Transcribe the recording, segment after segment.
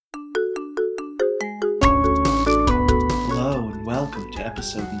to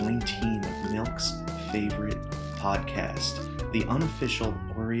episode 19 of Milk's Favorite Podcast, the unofficial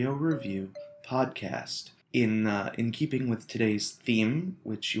Oreo review podcast. In keeping with today's theme,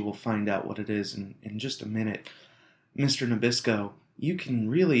 which you will find out what it is in just a minute, Mr. Nabisco, you can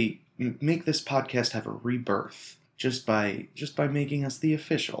really make this podcast have a rebirth just by making us the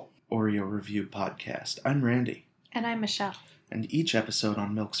official Oreo review podcast. I'm Randy. And I'm Michelle. And each episode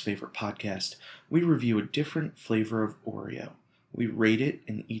on Milk's Favorite Podcast, we review a different flavor of Oreo. We rate it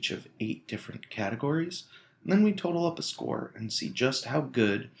in each of 8 different categories, and then we total up a score and see just how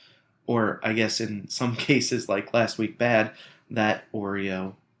good, or I guess in some cases like last week bad, that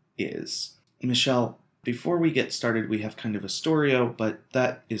Oreo is. Michelle, before we get started, we have kind of a storyo, but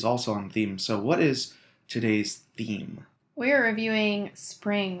that is also on theme. So what is today's theme? We are reviewing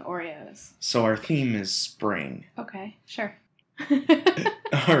spring Oreos. So our theme is spring. Okay, sure.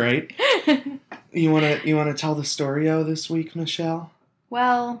 All right. You wanna tell the storyo this week, Michelle?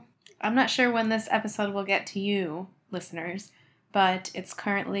 Well, I'm not sure when this episode will get to you, listeners, but it's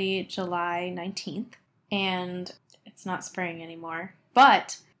currently July 19th, and it's not spring anymore.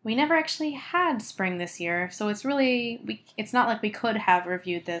 But we never actually had spring this year, so it's not like we could have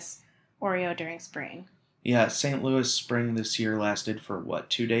reviewed this Oreo during spring. Yeah, St. Louis spring this year lasted for,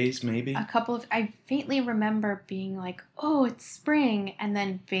 2 days, maybe? I faintly remember being like, oh, it's spring, and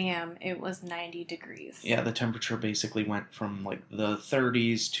then bam, it was 90 degrees. Yeah, the temperature basically went from, the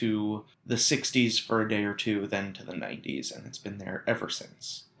 30s to the 60s for a day or two, then to the 90s, and it's been there ever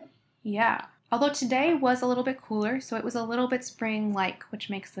since. Yeah. Although today was a little bit cooler, so it was a little bit spring-like,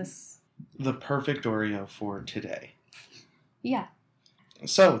 which makes this the perfect Oreo for today. Yeah.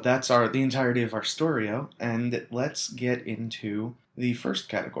 So, that's the entirety of our storyo, and let's get into the first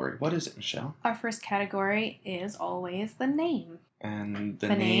category. What is it, Michelle? Our first category is always the name. And the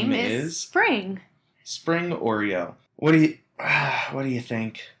name is Spring. Spring Oreo. What do you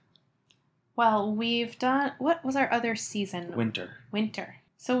think? Well, we've done, what was our other season? Winter.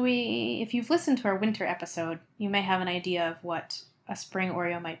 So if you've listened to our winter episode, you may have an idea of what a spring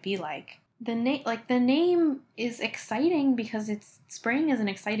Oreo might be like. The name is exciting because spring is an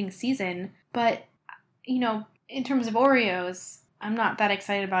exciting season, but, in terms of Oreos, I'm not that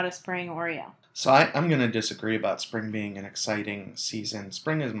excited about a spring Oreo. So I'm going to disagree about spring being an exciting season.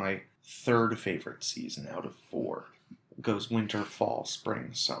 Spring is my third favorite season out of 4. It goes winter, fall,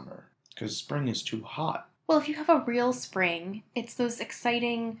 spring, summer, because spring is too hot. Well, if you have a real spring, it's those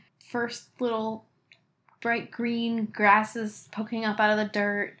exciting first little bright green grasses poking up out of the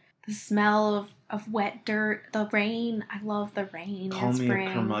dirt. The smell of wet dirt, the rain. I love the rain Call in spring.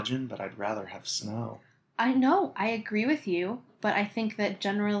 me a curmudgeon, but I'd rather have snow. I know, I agree with you, but I think that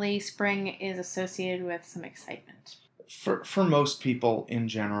generally spring is associated with some excitement. For most people in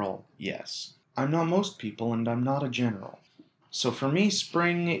general, yes. I'm not most people, and I'm not a general. So for me,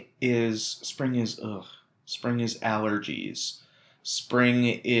 spring is allergies.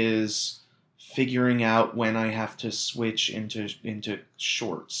 Spring is figuring out when I have to switch into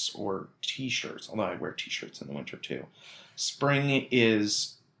shorts or t-shirts, although I wear t-shirts in the winter too. Spring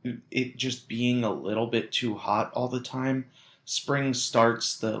is it just being a little bit too hot all the time. Spring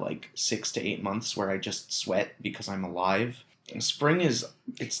starts the 6 to 8 months where I just sweat because I'm alive. Spring is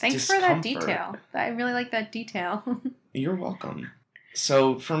Thanks discomfort. for that detail. I really like that detail. You're welcome.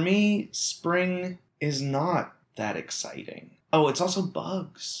 So for me, spring is not that exciting. Oh, it's also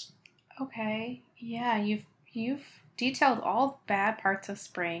bugs. Okay, yeah, you've detailed all bad parts of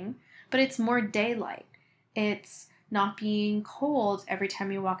spring, but it's more daylight. It's not being cold every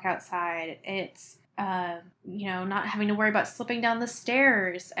time you walk outside. It's, not having to worry about slipping down the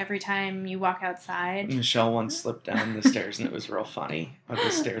stairs every time you walk outside. Michelle once slipped down the stairs, and it was real funny.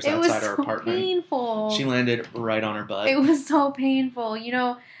 The stairs outside our apartment. It was so painful. She landed right on her butt. It was so painful.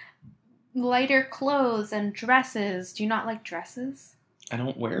 Lighter clothes and dresses. Do you not like dresses? I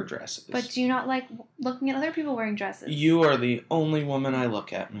don't wear dresses. But do you not like looking at other people wearing dresses? You are the only woman I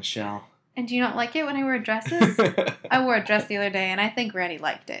look at, Michelle. And do you not like it when I wear dresses? I wore a dress the other day, and I think Randy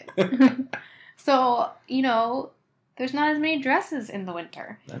liked it. So, there's not as many dresses in the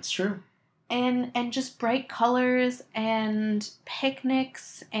winter. That's true. And just bright colors and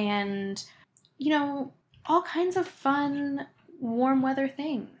picnics and, all kinds of fun warm weather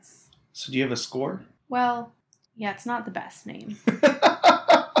things. So do you have a score? Well, yeah, it's not the best name.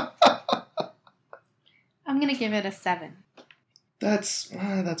 I'm going to give it a 7. That's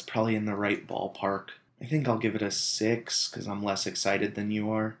probably in the right ballpark. I think I'll give it a 6 because I'm less excited than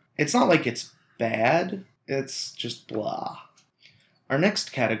you are. It's not like it's bad. It's just blah. Our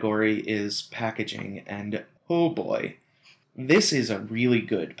next category is packaging, and oh boy, this is a really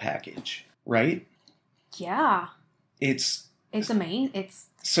good package, right? Yeah. It's It's amazing. It's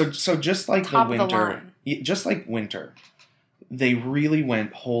So just like top the of the winter, line. just like winter, they really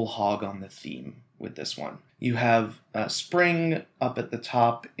went whole hog on the theme with this one. You have spring up at the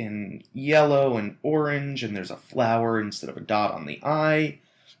top in yellow and orange, and there's a flower instead of a dot on the eye,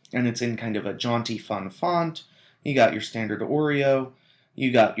 and it's in kind of a jaunty, fun font. You got your standard Oreo.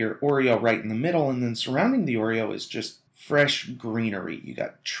 You got your Oreo right in the middle, and then surrounding the Oreo is just fresh greenery. You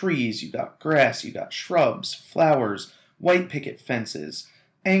got trees, you got grass, you got shrubs, flowers, white picket fences,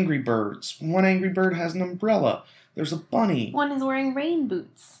 angry birds. One angry bird has an umbrella. There's a bunny. One is wearing rain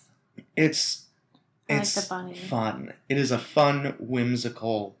boots. It's like the bunny. Fun. It is a fun,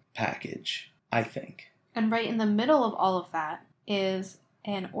 whimsical package, I think. And right in the middle of all of that is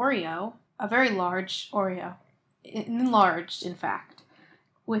an Oreo, a very large Oreo, enlarged in fact,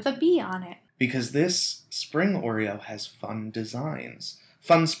 with a bee on it. Because this spring Oreo has fun designs.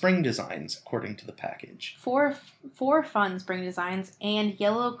 Fun spring designs, according to the package. Four fun spring designs and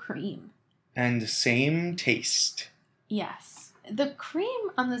yellow cream. And same taste. Yes. The cream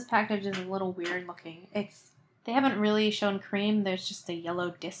on this package is a little weird looking. They haven't really shown cream, there's just a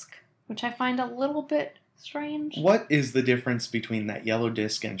yellow disc, which I find a little bit strange. What is the difference between that yellow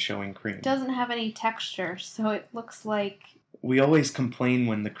disc and showing cream? It doesn't have any texture, so it looks like... We always complain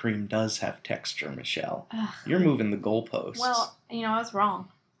when the cream does have texture, Michelle. Ugh. You're moving the goalposts. Well, I was wrong.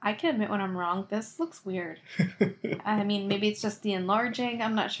 I can admit when I'm wrong. This looks weird. I mean, maybe it's just the enlarging.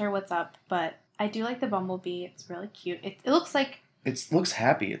 I'm not sure what's up, but I do like the bumblebee. It's really cute. It looks like... It looks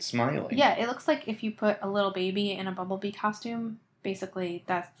happy. It's smiling. Yeah, it looks like if you put a little baby in a bumblebee costume, basically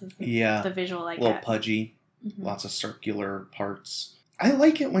that's the visual I get. A little pudgy. Mm-hmm. Lots of circular parts. I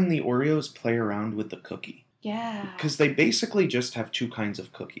like it when the Oreos play around with the cookie. Yeah. Because they basically just have two kinds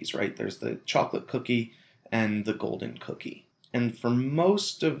of cookies, right? There's the chocolate cookie and the golden cookie. And for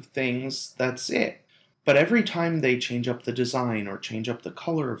most of things, that's it. But every time they change up the design or change up the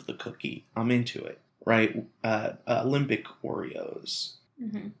color of the cookie, I'm into it, right? Olympic Oreos.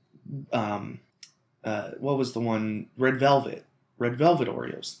 Mm-hmm. What was the one? Red Velvet. Red Velvet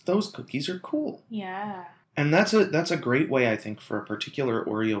Oreos. Those cookies are cool. Yeah. And that's a great way, I think, for a particular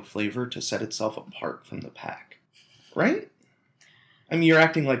Oreo flavor to set itself apart from the pack. Right? I mean, you're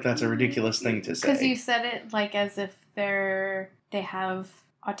acting like that's a ridiculous thing to say. Because you said it like as if they have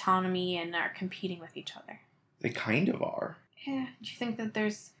autonomy and are competing with each other. They kind of are. Yeah. Do you think that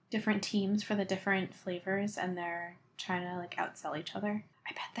there's different teams for the different flavors and they're trying to like outsell each other?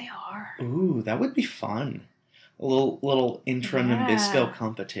 I bet they are. Ooh, that would be fun. A little intra-Nabisco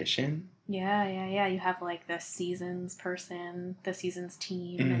competition. Yeah. You have like the seasons person, the seasons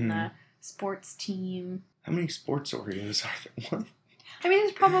team, mm-hmm. and the sports team. How many sports Oreos are there? What? I mean,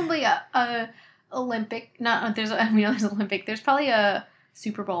 there's probably a Olympic. There's Olympic. There's probably a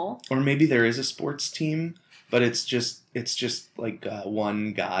Super Bowl. Or maybe there is a sports team, but it's just like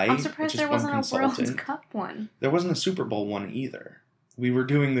one guy. I'm surprised there wasn't a World Cup one. There wasn't a Super Bowl one either. We were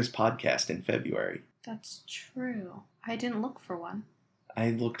doing this podcast in February. That's true. I didn't look for one.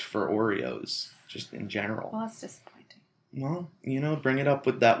 I looked for Oreos, just in general. Well, that's disappointing. Well, bring it up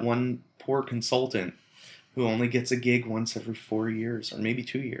with that one poor consultant who only gets a gig once every 4 years, or maybe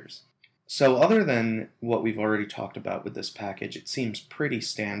 2 years. So other than what we've already talked about with this package, it seems pretty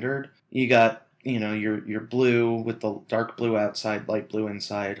standard. You got, your blue with the dark blue outside, light blue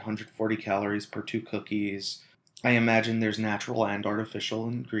inside, 140 calories per 2 cookies. I imagine there's natural and artificial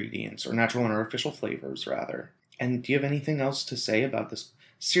ingredients, or natural and artificial flavors, rather. And do you have anything else to say about this?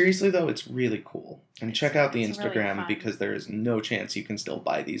 Seriously, though, it's really cool. And check out the Instagram really because there is no chance you can still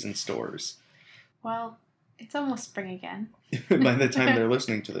buy these in stores. Well, it's almost spring again. By the time they're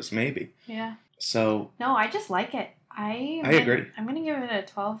listening to this, maybe. Yeah. So... No, I just like it. I agree. I'm going to give it a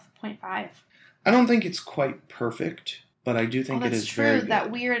 12.5. I don't think it's quite perfect, but I do think it is very good. That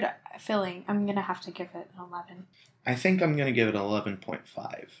weird filling, I'm going to have to give it an 11. I think I'm going to give it an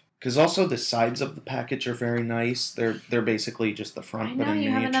 11.5. Because also the sides of the package are very nice. They're basically just the front, but in miniature.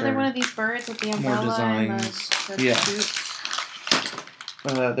 I know, you have another one of these birds with the umbrella. More designs. And the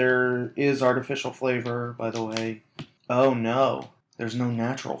yeah. There is artificial flavor, by the way. Oh no, there's no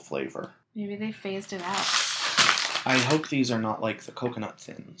natural flavor. Maybe they phased it out. I hope these are not like the coconut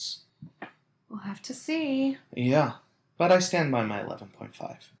thins. We'll have to see. Yeah, but I stand by my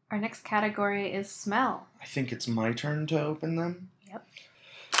 11.5. Our next category is smell. I think it's my turn to open them. Yep.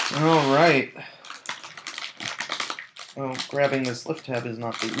 All right. Well, grabbing this lift tab is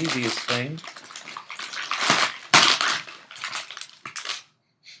not the easiest thing.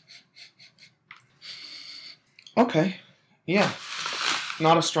 Okay. Yeah.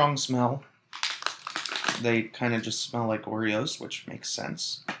 Not a strong smell. They kind of just smell like Oreos, which makes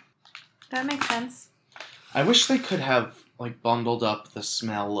sense. That makes sense. I wish they could have like bundled up the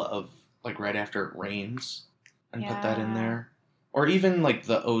smell of like right after it rains and put that in Yeah. there. Or even like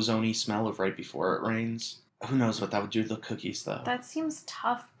the ozony smell of right before it rains. Who knows what that would do to the cookies though. That seems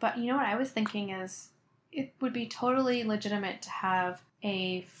tough, but you know what I was thinking is it would be totally legitimate to have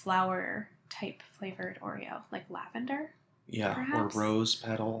a flower type flavored Oreo, like lavender. Yeah, Perhaps? or rose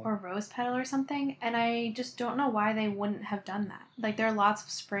petal. Or rose petal or something, and I just don't know why they wouldn't have done that. Like, there are lots of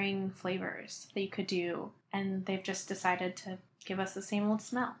spring flavors that you could do, and they've just decided to give us the same old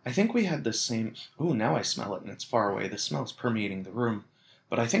smell. I think we had the same... Ooh, now I smell it and it's far away. The smell's permeating the room.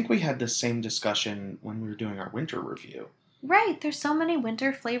 But I think we had the same discussion when we were doing our winter review. Right, there's so many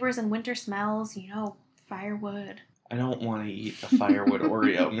winter flavors and winter smells, firewood. I don't want to eat a firewood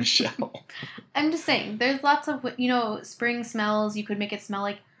Oreo, Michelle. I'm just saying, there's lots of, spring smells. You could make it smell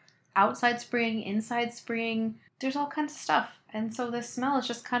like outside spring, inside spring. There's all kinds of stuff. And so this smell is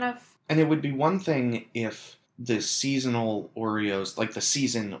just kind of... And it would be one thing if the seasonal Oreos, like the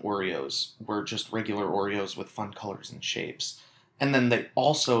season Oreos, were just regular Oreos with fun colors and shapes. And then they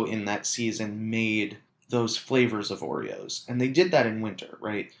also, in that season, made those flavors of Oreos. And they did that in winter,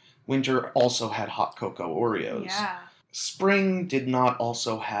 right? Winter also had hot cocoa Oreos. Yeah. Spring did not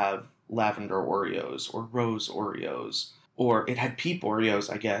also have lavender Oreos or rose Oreos. Or it had peep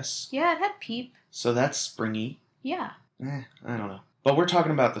Oreos, I guess. Yeah, it had peep. So that's springy. Yeah. I don't know. But we're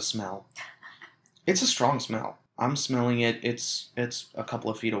talking about the smell. It's a strong smell. I'm smelling it. It's a couple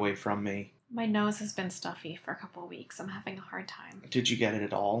of feet away from me. My nose has been stuffy for a couple of weeks. I'm having a hard time. Did you get it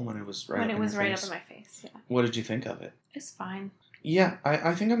at all when it was right up in your face? When it was right up in my face, yeah. What did you think of it? It's fine. Yeah,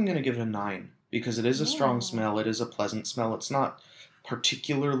 I think I'm going to give it a 9. Because it is a strong Ooh. smell. It is a pleasant smell. It's not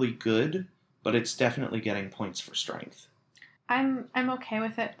particularly good, but it's definitely getting points for strength. I'm okay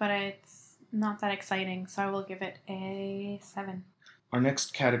with it, but it's not that exciting, so I will give it a 7. Our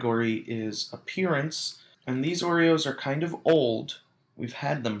next category is appearance, and these Oreos are kind of old. We've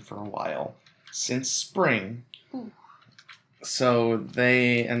had them for a while, since spring. Ooh. So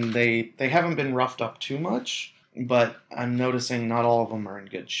they haven't been roughed up too much, but I'm noticing not all of them are in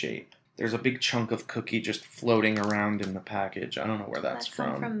good shape. There's a big chunk of cookie just floating around in the package. I don't know where that's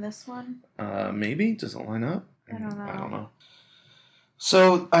from. From this one? Maybe? Does it line up? I don't know. I don't know.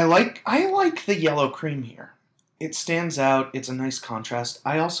 So I like the yellow cream here. It stands out. It's a nice contrast.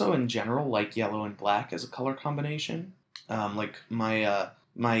 I also, in general, like yellow and black as a color combination. Like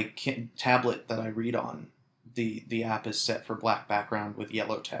my tablet that I read on, the app is set for black background with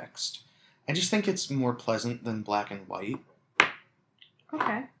yellow text. I just think it's more pleasant than black and white.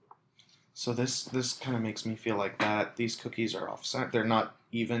 Okay. So this kind of makes me feel like that. These cookies are offset. They're not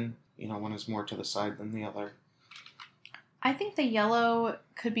even. One is more to the side than the other. I think the yellow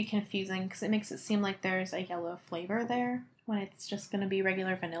could be confusing because it makes it seem like there's a yellow flavor there when it's just going to be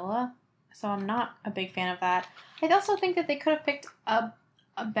regular vanilla. So I'm not a big fan of that. I also think that they could have picked a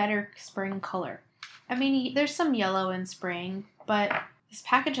better spring color. I mean, there's some yellow in spring, but this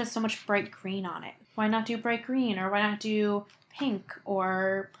package has so much bright green on it. Why not do bright green, or why not do pink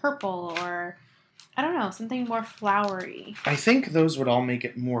or purple, or I don't know, something more flowery? I think those would all make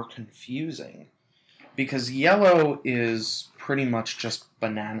it more confusing. Because yellow is pretty much just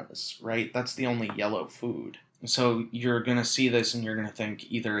bananas, right? That's the only yellow food. So you're going to see this and you're going to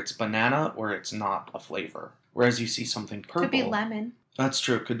think either it's banana or it's not a flavor. Whereas you see something purple. Could be lemon. That's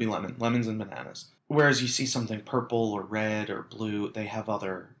true. It could be lemon. Lemons and bananas. Whereas you see something purple or red or blue, they have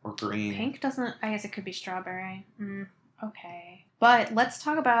other, or green. Pink doesn't, I guess it could be strawberry. Okay. But let's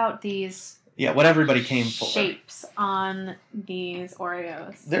talk about these... Yeah, what everybody came for. Shapes on these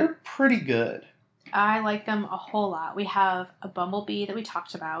Oreos. They're pretty good. I like them a whole lot. We have a bumblebee that we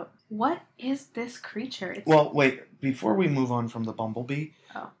talked about. What is this creature? Well, wait. Before we move on from the bumblebee,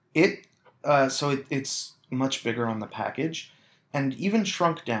 it's much bigger on the package, and even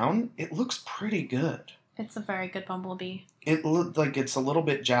shrunk down, it looks pretty good. It's a very good bumblebee. It looked like it's a little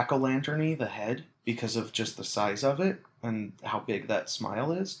bit jack-o'-lantern-y, the head, because of just the size of it and how big that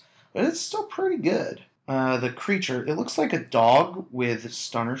smile is. But it's still pretty good. The creature, it looks like a dog with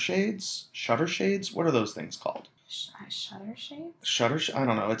stunner shades, shutter shades. What are those things called? Shutter shades? I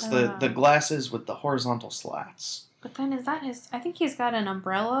don't know. It's the glasses with the horizontal slats. But then is that his... I think he's got an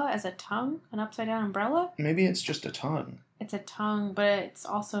umbrella as a tongue, an upside-down umbrella. Maybe it's just a tongue. It's a tongue, but it's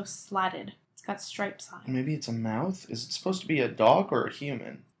also slatted. It's got stripes on it. Maybe it's a mouth? Is it supposed to be a dog or a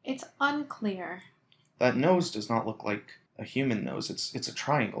human? It's unclear. That nose does not look like a human nose. It's a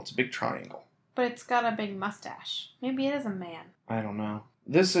triangle. It's a big triangle. But it's got a big mustache. Maybe it is a man. I don't know.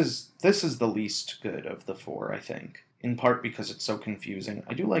 This is the least good of the 4, I think. In part because it's so confusing.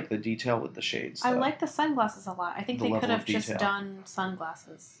 I do like the detail with the shades, though. I like the sunglasses a lot. I think The they level could of have just detail. done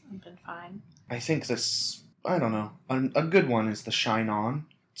sunglasses and been fine. I think this I don't know. A good one is the Shine On.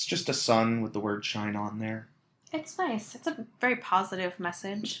 It's just a sun with the word Shine On there. It's nice. It's a very positive It's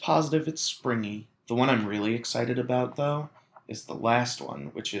message. positive, it's springy. The one I'm really excited about, though, is the last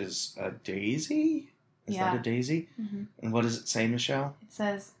one, which is a daisy? Is that a daisy? Mm-hmm. And what does it say, Michelle? It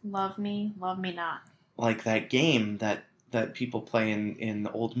says, love me not. Like that game that people play in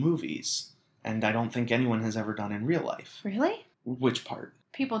old movies, and I don't think anyone has ever done in real life. Really? Which part?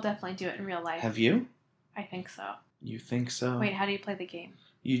 People definitely do it in real life. Have you? I think so. You think so? Wait, how do you play the game?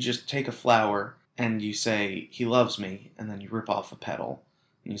 You just take a flower and you say, he loves me, and then you rip off a petal.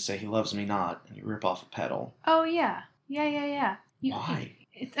 And you say, he loves me not, and you rip off a petal. Oh, yeah. Yeah. Why?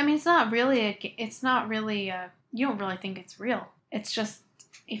 It's not really you don't really think it's real. It's just,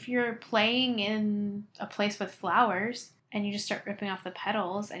 if you're playing in a place with flowers, and you just start ripping off the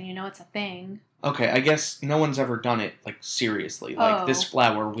petals, and you know it's a thing. Okay, I guess no one's ever done it, like, seriously. Like, this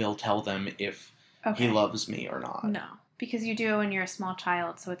flower will tell them if he loves me or not. No, because you do it when you're a small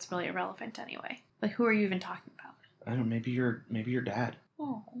child, so it's really irrelevant anyway. Like, who are you even talking about? I don't know, maybe your dad.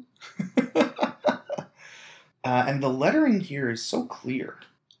 Oh. And the lettering here is so clear.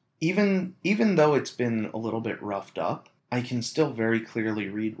 Even though it's been a little bit roughed up, I can still very clearly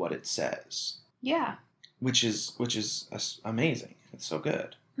read what it says. Yeah. Which is amazing. It's so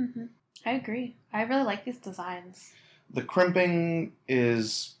good. Mm-hmm. I agree. I really like these designs. The crimping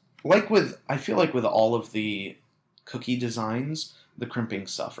is I feel like with all of the cookie designs, the crimping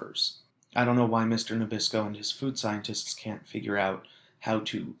suffers. I don't know why Mr. Nabisco and his food scientists can't figure out how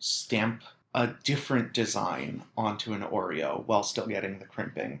to stamp a different design onto an Oreo while still getting the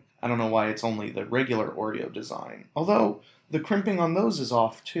crimping. I don't know why it's only the regular Oreo design. Although, the crimping on those is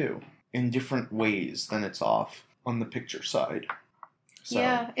off too, in different ways than it's off on the picture side. So,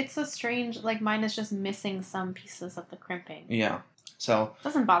 yeah, it's so strange. Like, mine is just missing some pieces of the crimping. Yeah. So,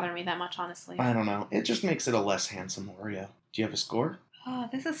 doesn't bother me that much, honestly. I don't know. It just makes it a less handsome Oreo. Do you have a score? Oh,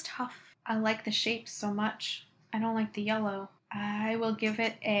 this is tough. I like the shape so much. I don't like the yellow. I will give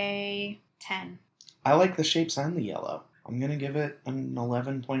it a 10. I like the shapes and the yellow. I'm going to give it an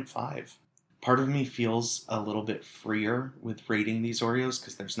 11.5. Part of me feels a little bit freer with rating these Oreos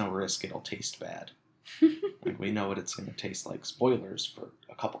because there's no risk it'll taste bad. Like, we know what it's going to taste like. Spoilers for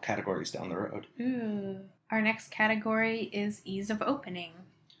a couple categories down the road. Ooh. Our next category is ease of opening.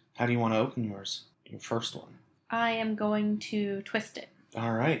 How do you want to open yours? Your first one. I am going to twist it.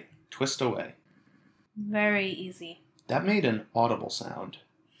 All right. Twist away. Very easy. That made an audible sound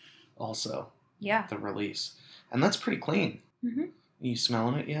also. Yeah. The release. And that's pretty clean. Mm-hmm. Are you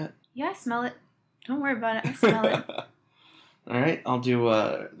smelling it yet? Yeah, I smell it. Don't worry about it. I smell it. All right. I'll do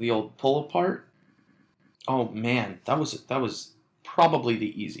the old pull apart. Oh, man. That was probably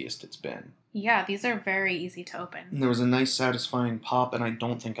the easiest it's been. Yeah, these are very easy to open. And there was a nice, satisfying pop, and I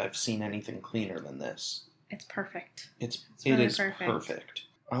don't think I've seen anything cleaner than this. It's perfect. It really is perfect.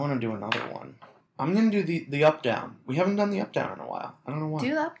 I want to do another one. I'm going to do the up-down. We haven't done the up-down in a while. I don't know why.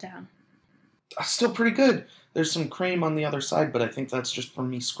 Do the up-down. Still pretty good. There's some cream on the other side, but I think that's just from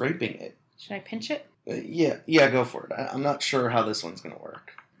me scraping it. Should I pinch it? Yeah, go for it. I'm not sure how this one's going to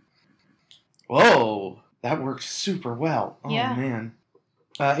work. Whoa, that worked super well. Oh, yeah. Man.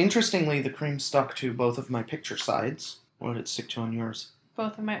 Interestingly, the cream stuck to both of my picture sides. What did it stick to on yours?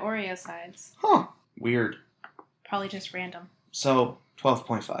 Both of my Oreo sides. Huh. Weird. Probably just random. So,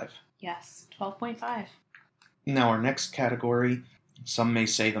 12.5. Yes, 12.5. Now, our next category, some may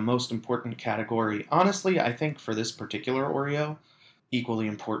say the most important category. Honestly, I think for this particular Oreo, equally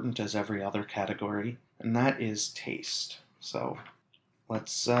important as every other category, and that is taste. So,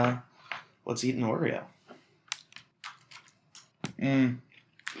 let's eat an Oreo.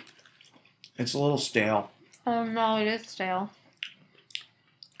 It's a little stale. Oh no, it is stale.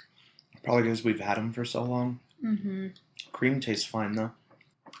 Probably because we've had them for so long. Mm-hmm. Cream tastes fine, though.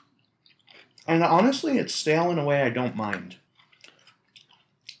 And honestly, it's stale in a way I don't mind.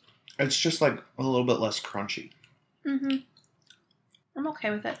 It's just like a little bit less crunchy. Mm-hmm. I'm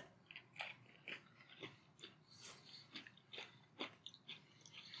okay with it.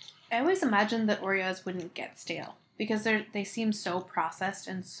 I always imagined that Oreos wouldn't get stale because they seem so processed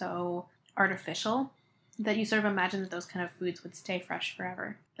and so artificial that you sort of imagine that those kind of foods would stay fresh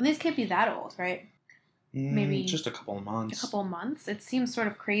forever. And these can't be that old, right? Maybe just a couple of months. A couple of months? It seems sort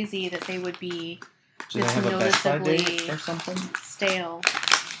of crazy that they would be Do they have a Best Buy date or something? Stale.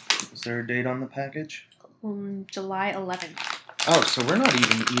 Is there a date on the package? July 11th. Oh, so we're not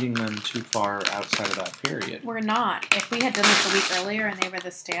even eating them too far outside of that period. We're not. If we had done this a week earlier and they were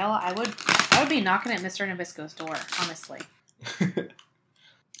this stale, I would be knocking at Mr. Nabisco's door, honestly.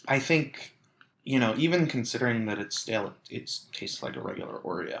 I think, even considering that it's stale, it tastes like a regular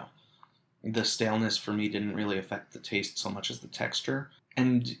Oreo. The staleness for me didn't really affect the taste so much as the texture.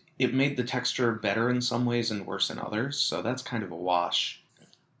 And it made the texture better in some ways and worse in others, so that's kind of a wash.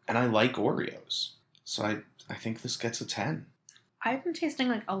 And I like Oreos, so I think this gets a 10. I've been tasting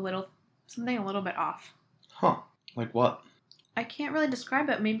like something a little bit off. Huh. Like what? I can't really describe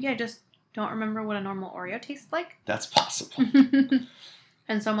it. Maybe I just don't remember what a normal Oreo tastes like. That's possible.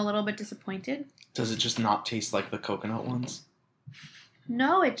 And so I'm a little bit disappointed. Does it just not taste like the coconut ones?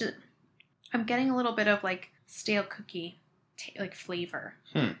 No, I'm getting a little bit of like stale cookie like flavor.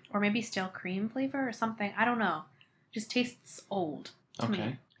 Or maybe stale cream flavor or something. I don't know. Just tastes old to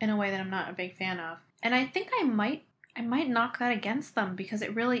me in a way that I'm not a big fan of. And I think I might knock that against them because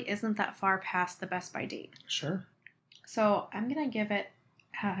it really isn't that far past the Best By date. Sure. So I'm going to give it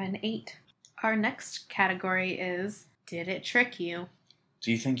an 8. Our next category is, did it trick you?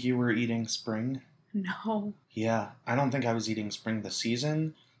 Do you think you were eating spring? No. Yeah, I don't think I was eating spring the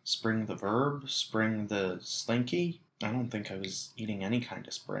season, spring the verb, spring the slinky. I don't think I was eating any kind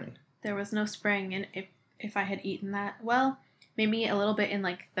of spring. There was no spring, and if I had eaten that, well, maybe a little bit in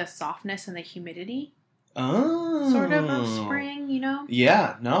like the softness and the humidity. Oh. Sort of spring, you know?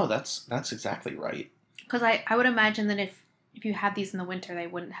 Yeah, no, that's exactly right. Because I would imagine that if you had these in the winter, they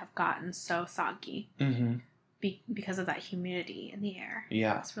wouldn't have gotten so soggy. Mm-hmm. Because of that humidity in the air.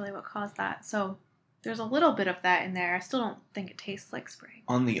 Yeah. That's really what caused that. So there's a little bit of that in there. I still don't think it tastes like spring.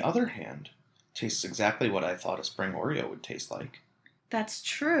 On the other hand, it tastes exactly what I thought a spring Oreo would taste like. That's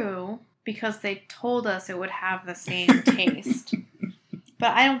true, because they told us it would have the same taste.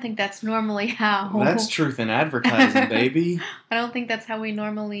 But I don't think that's normally how... That's truth in advertising, baby. I don't think that's how we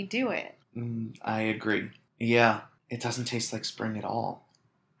normally do it. I agree. Yeah, it doesn't taste like spring at all.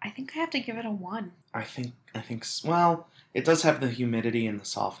 I think I have to give it a 1. I think, well, it does have the humidity and the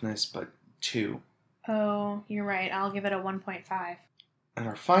softness, but 2. Oh, you're right. I'll give it a 1.5. And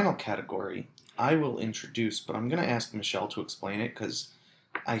our final category, I will introduce, but I'm going to ask Michelle to explain it because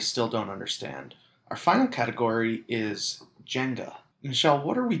I still don't understand. Our final category is Jenga. Michelle,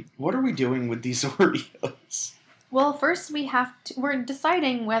 what are we doing with these Oreos? Well, first we're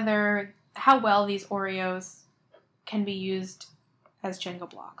deciding how well these Oreos can be used as Jenga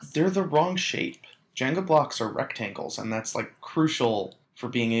blocks. They're the wrong shape. Jenga blocks are rectangles, and that's like crucial for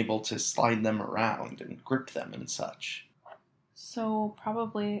being able to slide them around and grip them and such. So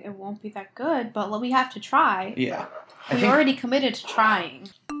probably it won't be that good, but we have to try. Yeah. We already committed to trying.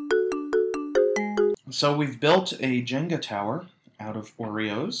 So we've built a Jenga tower out of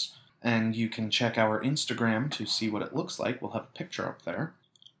Oreos, and you can check our Instagram to see what it looks like. We'll have a picture up there.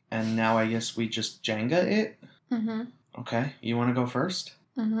 And now I guess we just Jenga it? Mm-hmm. Okay, you want to go first?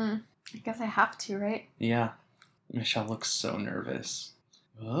 Mm-hmm. I guess I have to, right? Yeah. Michelle looks so nervous.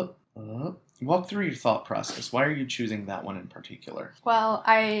 Walk through your thought process. Why are you choosing that one in particular? Well,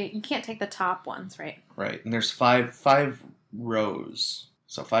 you can't take the top ones, right? Right, and there's five rows,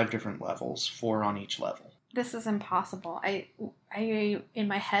 so 5 different levels, 4 on each level. This is impossible. I in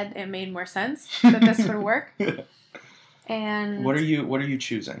my head it made more sense that this would work. And what are you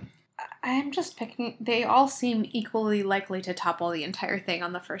choosing? I'm just picking. They all seem equally likely to topple the entire thing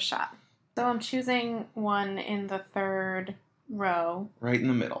on the first shot. So I'm choosing one in the 3rd row. Right in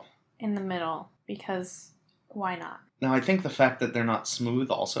the middle. In the middle, because why not? Now, I think the fact that they're not smooth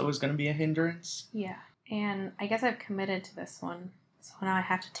also is going to be a hindrance. Yeah, and I guess I've committed to this one, so now I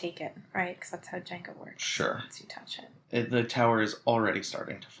have to take it, right? Because that's how Jenga works. Sure. Once you touch it. The tower is already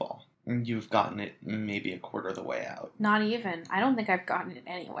starting to fall. And you've gotten it maybe a quarter of the way out. Not even. I don't think I've gotten it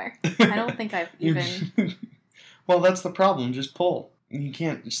anywhere. I don't think I've even... Well, that's the problem. Just pull. You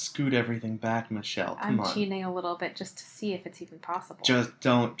can't scoot everything back, Michelle. Come on. I'm cheating a little bit just to see if it's even possible. Just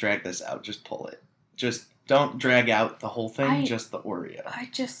don't drag this out. Just pull it. Just don't drag out the whole thing, just the Oreo. I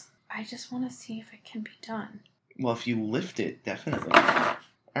just want to see if it can be done. Well, if you lift it, definitely.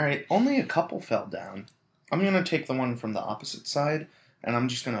 Alright, only a couple fell down. I'm going to take the one from the opposite side, and I'm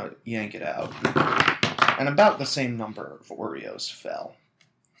just going to yank it out. And about the same number of Oreos fell.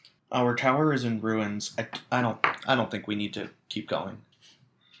 Our tower is in ruins. I don't think we need to keep going.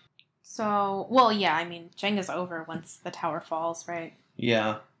 So, well, yeah, I mean, Jenga's over once the tower falls, right?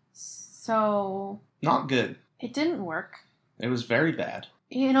 Yeah. So... Not good. It didn't work. It was very bad.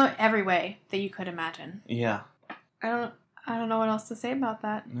 You know, every way that you could imagine. Yeah. I don't know what else to say about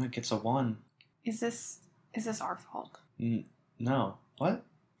that. It gets a 1. Is this our fault? No. What?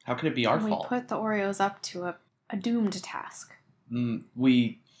 How could it be our fault? We put the Oreos up to a doomed task.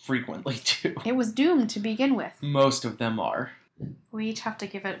 We frequently do. It was doomed to begin with. Most of them are. We each have to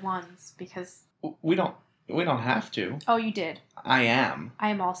give it 1s because... We don't have to. Oh, you did. I am. I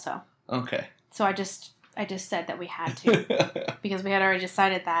am also. Okay. So I just said that we had to because we had already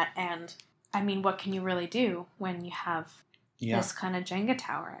decided that, and I mean, what can you really do when you have Yeah, this kind of Jenga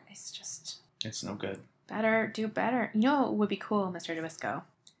tower? It's just it's no good. do better. You know what would be cool, Mr. Dabisco?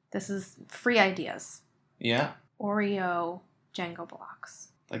 This is free ideas. Yeah, Oreo Jenga blocks.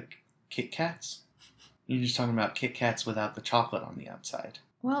 like Kit Kats? You're just talking about Kit Kats without the chocolate on the outside.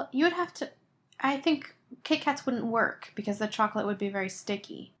 Well, you would have to... I think Kit Kats wouldn't work because the chocolate would be very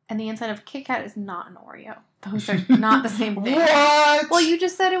sticky. And the inside of Kit Kat is not an Oreo. Those are not the same thing. What? Well, you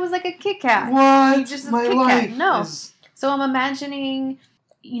just said it was like a Kit Kat. What? You just said My Kit life Kat. No. is So I'm imagining,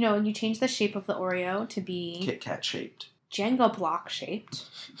 you change the shape of the Oreo to be Kit Kat shaped. Jenga block shaped.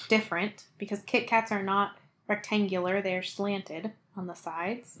 Different. Because Kit Kats are not rectangular. They're slanted on the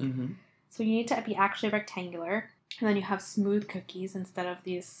sides. Mm-hmm. So you need to be actually rectangular. And then you have smooth cookies instead of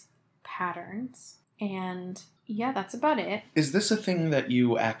these patterns. And yeah, that's about it. Is this a thing that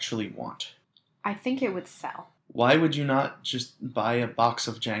you actually want? I think it would sell. Why would you not just buy a box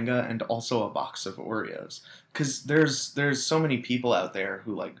of Jenga and also a box of Oreos? Because there's so many people out there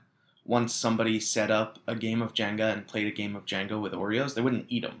who, like, once somebody set up a game of Jenga and played a game of Jenga with Oreos, they wouldn't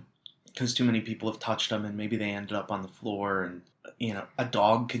eat them. Because too many people have touched them and maybe they ended up on the floor and, a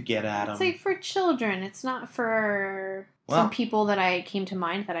dog could get at them. It's like for children. It's not for some people that I came to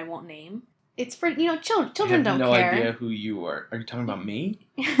mind that I won't name. It's for, children. Children don't care. I have no idea who you are. Are you talking about me?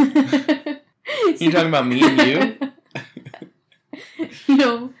 You talking about me and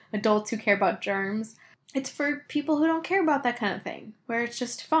you? Adults who care about germs. It's for people who don't care about that kind of thing, where it's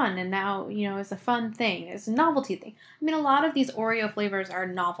just fun, and now, it's a fun thing. It's a novelty thing. I mean, a lot of these Oreo flavors are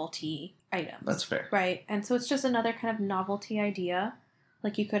novelty items. That's fair. Right, and so it's just another kind of novelty idea.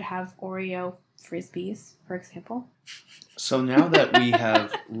 Like you could have Oreo Frisbees, for example. So now that we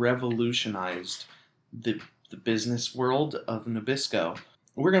have revolutionized the business world of Nabisco,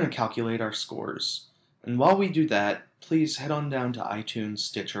 we're going to calculate our scores. And while we do that, please head on down to iTunes,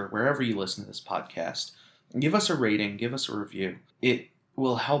 Stitcher, wherever you listen to this podcast. Give us a rating, give us a review. It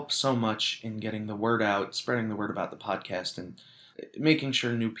will help so much in getting the word out, spreading the word about the podcast, and making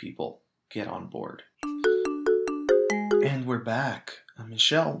sure new people get on board. And we're back.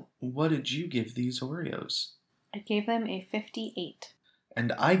 Michelle, what did you give these Oreos? I gave them a 58.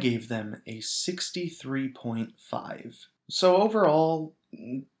 And I gave them a 63.5. So overall,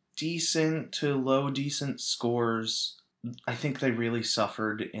 decent to low decent scores. I think they really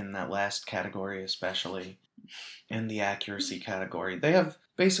suffered in that last category especially, and the accuracy category. They have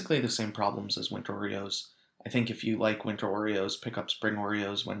basically the same problems as Winter Oreos. I think if you like Winter Oreos, pick up Spring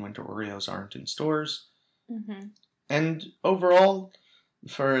Oreos when Winter Oreos aren't in stores. Mm-hmm. And overall,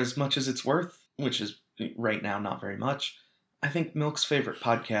 for as much as it's worth, which is right now not very much, I think Milk's Favorite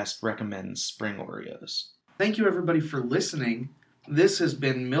Podcast recommends Spring Oreos. Thank you everybody for listening. This has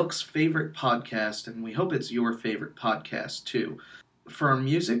been Milk's Favorite Podcast, and we hope it's your favorite podcast too. For our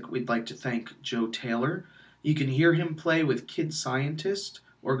music, we'd like to thank Joe Taylor. You can hear him play with Kid Scientist,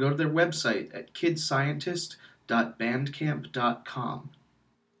 or go to their website at kidscientist.bandcamp.com.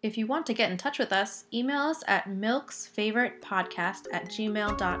 If you want to get in touch with us, email us at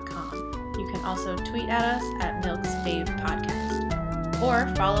milksfavoritepodcast@gmail.com. You can also tweet at us at milksfavepodcast, or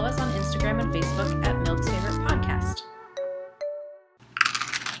follow us on Instagram and Facebook at Milk's Favorite